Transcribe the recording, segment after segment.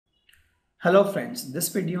Hello friends, this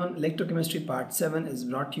video on Electrochemistry Part 7 is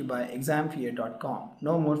brought to you by examfear.com.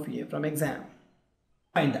 No more fear from exam.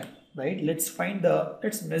 Find that, right? Let's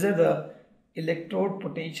measure the electrode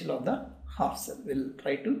potential of the half cell. We'll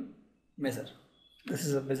try to measure. This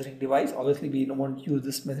is a measuring device. Obviously, we don't want to use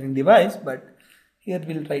this measuring device, but here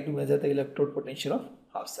we'll try to measure the electrode potential of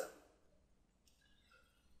half cell.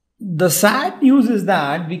 The sad news is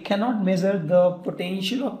that we cannot measure the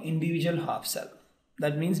potential of individual half cell.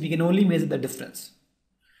 That means we can only measure the difference,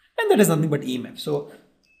 and that is nothing but EMF. So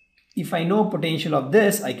if I know potential of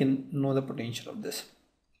this, I can know the potential of this.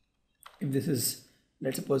 If this is,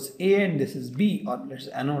 let's suppose A and this is B, or let's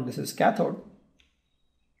say anode, this is cathode,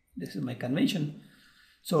 this is my convention.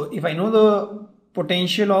 So if I know the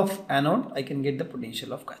potential of anode, I can get the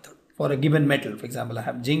potential of cathode for a given metal. For example, I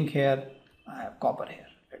have zinc here, I have copper here,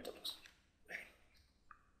 let's suppose.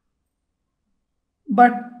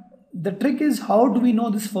 But the trick is, how do we know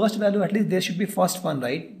this first value? At least there should be first one,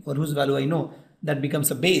 right? For whose value I know, that becomes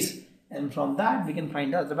a base, and from that we can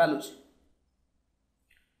find the other values.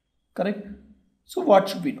 Correct? So what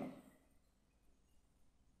should we know?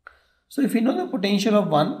 So if we know the potential of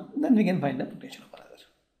one, then we can find the potential of another.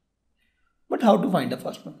 But how to find the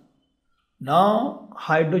first one? Now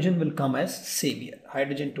hydrogen will come as savior.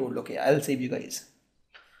 Hydrogen told, okay, I'll save you guys.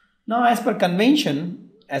 Now as per convention,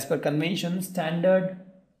 standard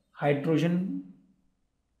hydrogen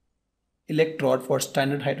electrode, for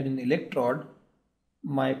standard hydrogen electrode,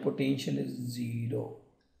 my potential is 0,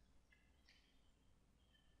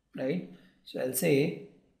 right? So I'll say,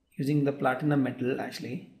 using the platinum metal,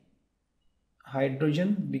 actually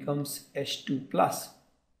hydrogen becomes H2 plus,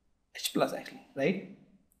 H plus actually, right?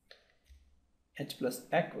 H plus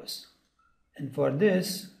aqueous, and for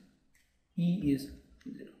this E is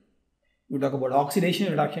 0. You talk about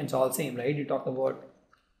oxidation, reduction, it's all same, right? You talk about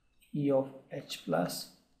E of H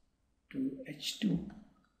plus to H2,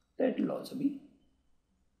 that will also be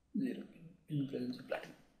 0 in presence of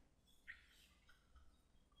platinum.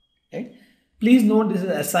 Right? Please note, this is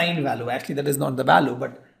assigned value. Actually, that is not the value,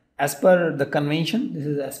 but as per the convention, this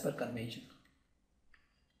is as per convention.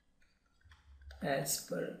 As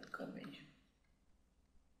per convention.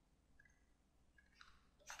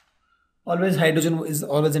 Always hydrogen is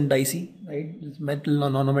always in dicey, right? It's metal or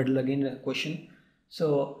non-metal, again a question.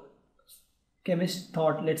 So chemists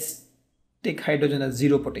thought, let's take hydrogen as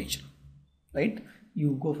 0 potential, right?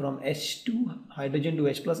 You go from H2 hydrogen to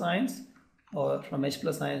H plus ions, or from H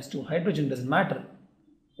plus ions to hydrogen, doesn't matter,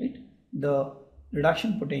 right? The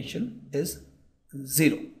reduction potential is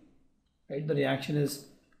 0, right? The reaction is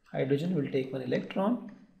hydrogen will take one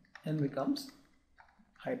electron and becomes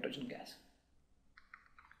hydrogen gas.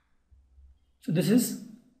 So this is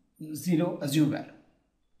 0 assumed value.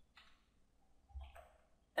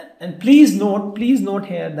 And please note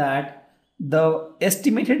here that the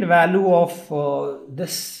estimated value of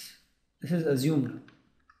this is assumed,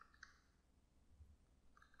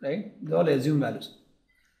 right? They're all assumed values.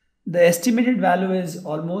 The estimated value is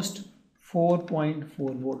almost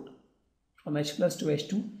 4.4 volt from H plus to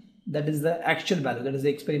H2. That is the actual value, that is the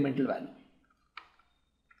experimental value.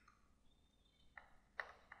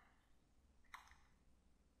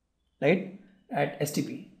 Right, at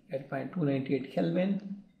STP at 298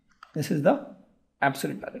 Kelvin, this is the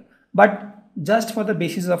absolute value. But just for the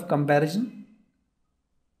basis of comparison,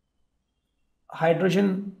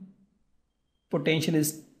 hydrogen potential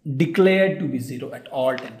is declared to be 0 at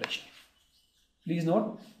all temperature. Please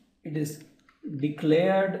note, it is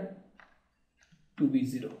declared to be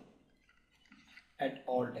 0 at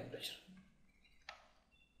all temperature.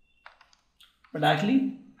 But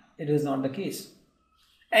actually, it is not the case.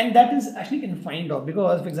 And that is actually can find out,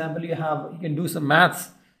 because for example, you can do some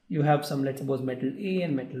maths. You have some, let's suppose, metal A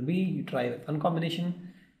and metal B. You try with one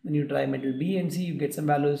combination. When you try metal B and C, you get some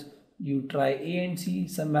values. You try A and C,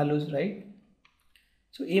 some values, right?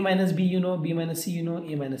 So A minus B, you know, B minus C, you know,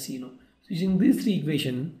 A minus C, you know. So using these three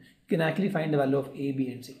equations, you can actually find the value of A,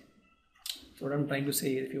 B and C. So what I'm trying to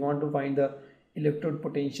say, if you want to find the electrode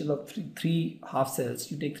potential of three half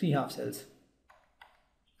cells, you take 3 half cells.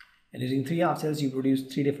 And using 3 half cells, you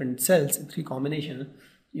produce 3 different cells in 3 combinations.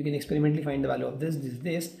 You can experimentally find the value of this,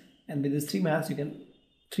 and with these 3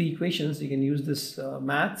 equations, you can use this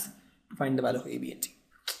maths to find the value of A, B, and C.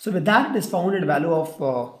 So with that, it is found that value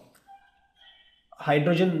of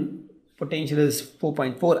hydrogen potential is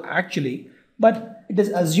 4.4 actually, but it is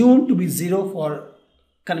assumed to be 0 for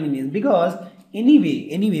convenience, because anyway,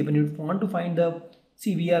 when you want to find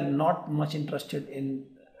we are not much interested in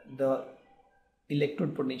the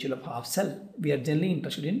electrode potential of half cell. We are generally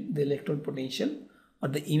interested in the electrode potential or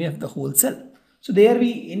the EMF of the whole cell. So there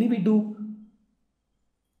we anyway do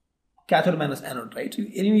cathode minus anode, right? So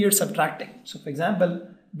anyway you're subtracting. So for example,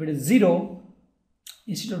 if it is 0,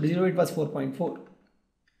 instead of 0 it was 4.4.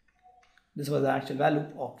 This was the actual value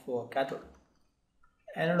of cathode.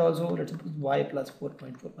 Anode also, let's suppose y plus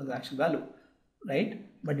 4.4 was the actual value, right?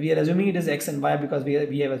 But we are assuming it is x and y because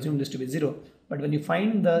we have assumed this to be 0. But when you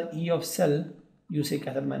find the E of cell, you say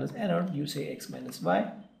cathode minus anode, you say x minus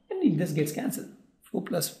y, and this gets cancelled. 4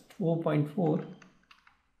 plus 4.4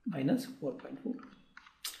 minus 4.4.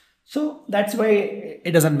 So that's why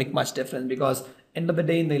it doesn't make much difference, because end of the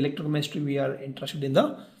day in the electrochemistry we are interested in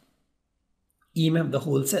the EMF of the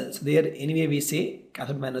whole cell. So there anyway we say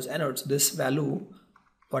cathode minus anode. So this value,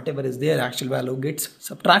 whatever is there, actual value gets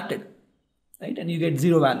subtracted, right? And you get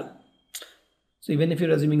 0 value. So even if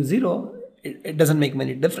you're assuming 0, it doesn't make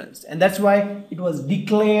many difference. And that's why it was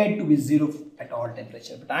declared to be 0 at all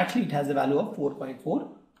temperature. But actually it has a value of 4.44.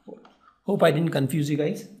 Hope I didn't confuse you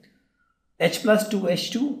guys. H plus 2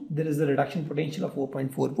 H2, there is a reduction potential of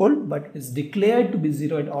 4.4 volt, but it's declared to be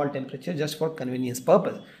 0 at all temperature just for convenience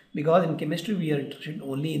purpose. Because in chemistry we are interested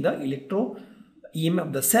only in the electro EMF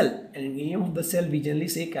of the cell, and in EMF of the cell we generally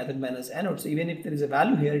say cathode minus anode. So even if there is a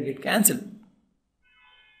value here, it gets cancelled.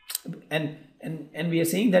 And we are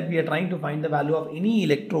saying that we are trying to find the value of any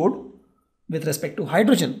electrode with respect to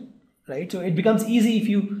hydrogen, right? So it becomes easy if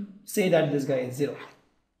you say that this guy is 0.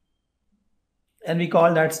 And we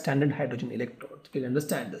call that standard hydrogen electrode. Please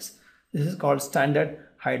understand this. This is called standard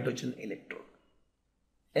hydrogen electrode.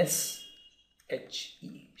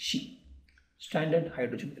 SHE. Standard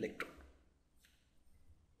hydrogen electrode.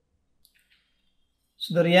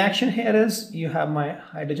 So the reaction here is you have my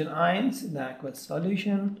hydrogen ions in the aqueous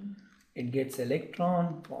solution. It gets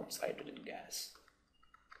electron, forms hydrogen gas.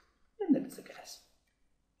 And that is the gas.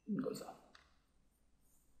 It goes off.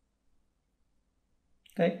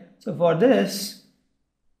 Okay, so for this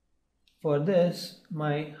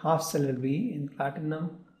my half cell will be in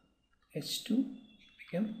platinum H2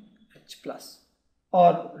 become H plus,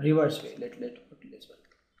 or reverse way. Let put it this one.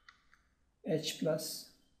 H plus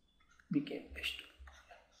became H2.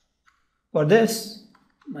 For this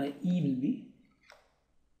my E will be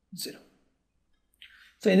 0.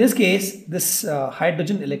 So in this case, this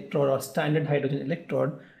hydrogen electrode or standard hydrogen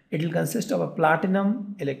electrode, it will consist of a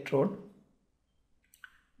platinum electrode.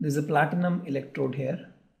 This is a platinum electrode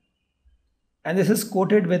here, and this is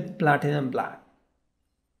coated with platinum black.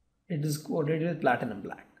 It is coated with platinum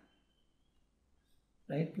black,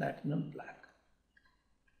 right? Platinum black.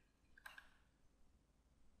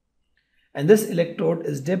 And this electrode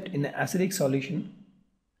is dipped in an acidic solution.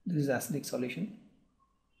 This is acidic solution.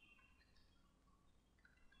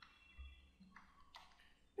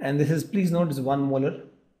 And this is, please note, is 1 molar.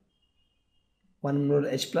 1 molar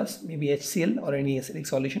H plus, maybe HCl or any acidic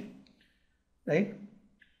solution, right?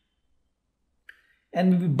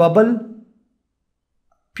 And we bubble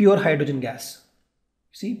pure hydrogen gas.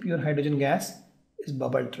 See, pure hydrogen gas is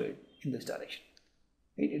bubbled through it in this direction.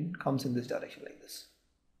 Right? It comes in this direction like this.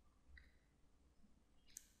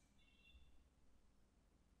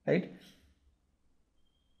 Right?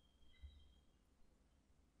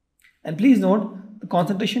 And please note, the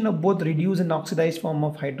concentration of both reduced and oxidized form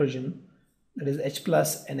of hydrogen, that is H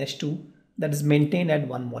plus and H2, that is maintained at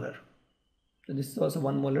 1 molar. So this is also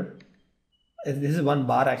 1 molar. This is 1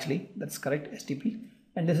 bar actually, that's correct, STP.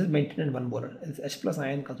 And this is maintained at 1 molar. H plus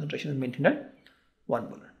ion concentration is maintained at 1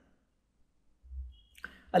 molar.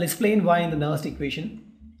 I'll explain why in the next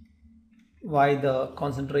equation, why the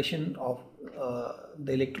concentration of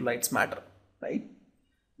the electrolytes matter, right?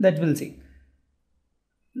 That we'll see.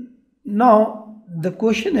 Now the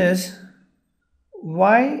question is,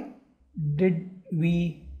 why did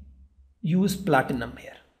we use platinum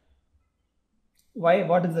here? Why?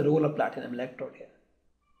 What is the role of platinum electrode here?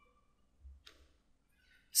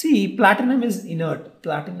 See, platinum is inert.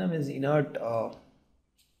 Platinum is inert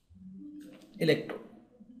electrode.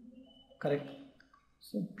 Correct?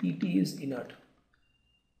 So PT is inert.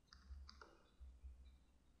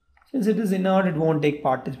 Since it is inert, it won't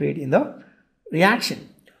participate in the reaction,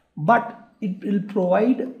 but it will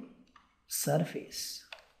provide surface.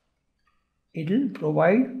 It will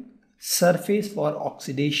provide surface for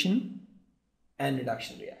oxidation and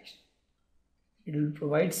reduction reaction. It will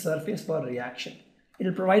provide surface for reaction. It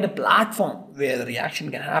will provide a platform where the reaction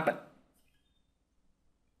can happen.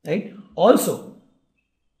 Right? Also,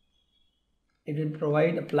 it will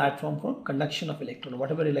provide a platform for conduction of electron.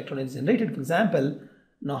 Whatever electron is generated, for example,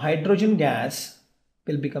 now hydrogen gas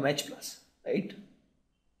will become H plus, right?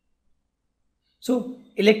 So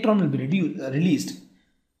electron will be released.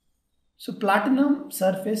 So platinum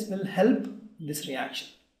surface will help this reaction.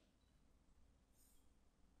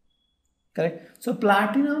 correct? So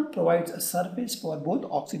platinum provides a surface for both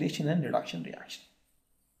oxidation and reduction reaction,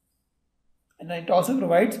 and it also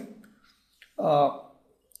provides a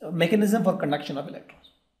mechanism for conduction of electrons.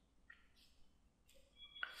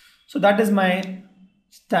 So that is my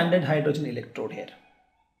standard hydrogen electrode here,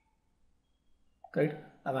 correct?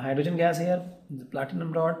 I have a hydrogen gas here, the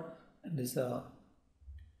platinum rod, and this is the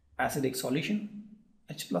acidic solution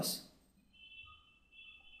H plus.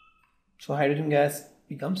 So hydrogen gas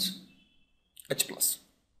becomes H plus.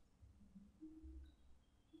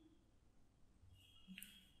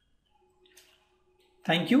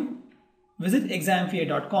 Thank you. Visit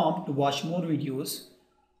examfear.com to watch more videos,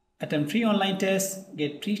 attempt free online tests,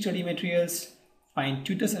 get free study materials, find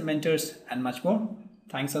tutors and mentors, and much more.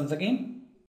 Thanks once again.